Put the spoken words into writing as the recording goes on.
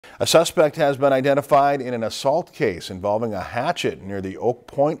A suspect has been identified in an assault case involving a hatchet near the Oak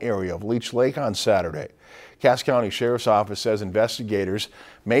Point area of Leech Lake on Saturday. Cass County Sheriff's Office says investigators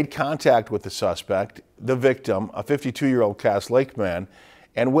made contact with the suspect, the victim, a 52-year-old Cass Lake man,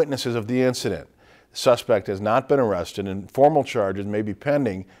 and witnesses of the incident. The suspect has not been arrested and formal charges may be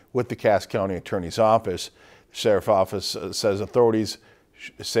pending with the Cass County Attorney's Office. The Sheriff's Office says authorities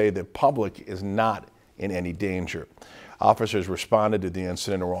say the public is not in any danger. Officers responded to the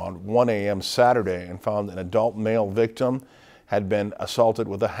incident around 1 a.m. Saturday and found an adult male victim had been assaulted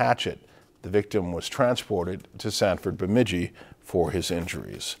with a hatchet. The victim was transported to Sanford Bemidji for his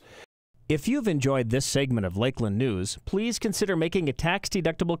injuries. If you've enjoyed this segment of Lakeland News, please consider making a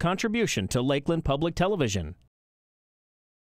tax-deductible contribution to Lakeland Public Television.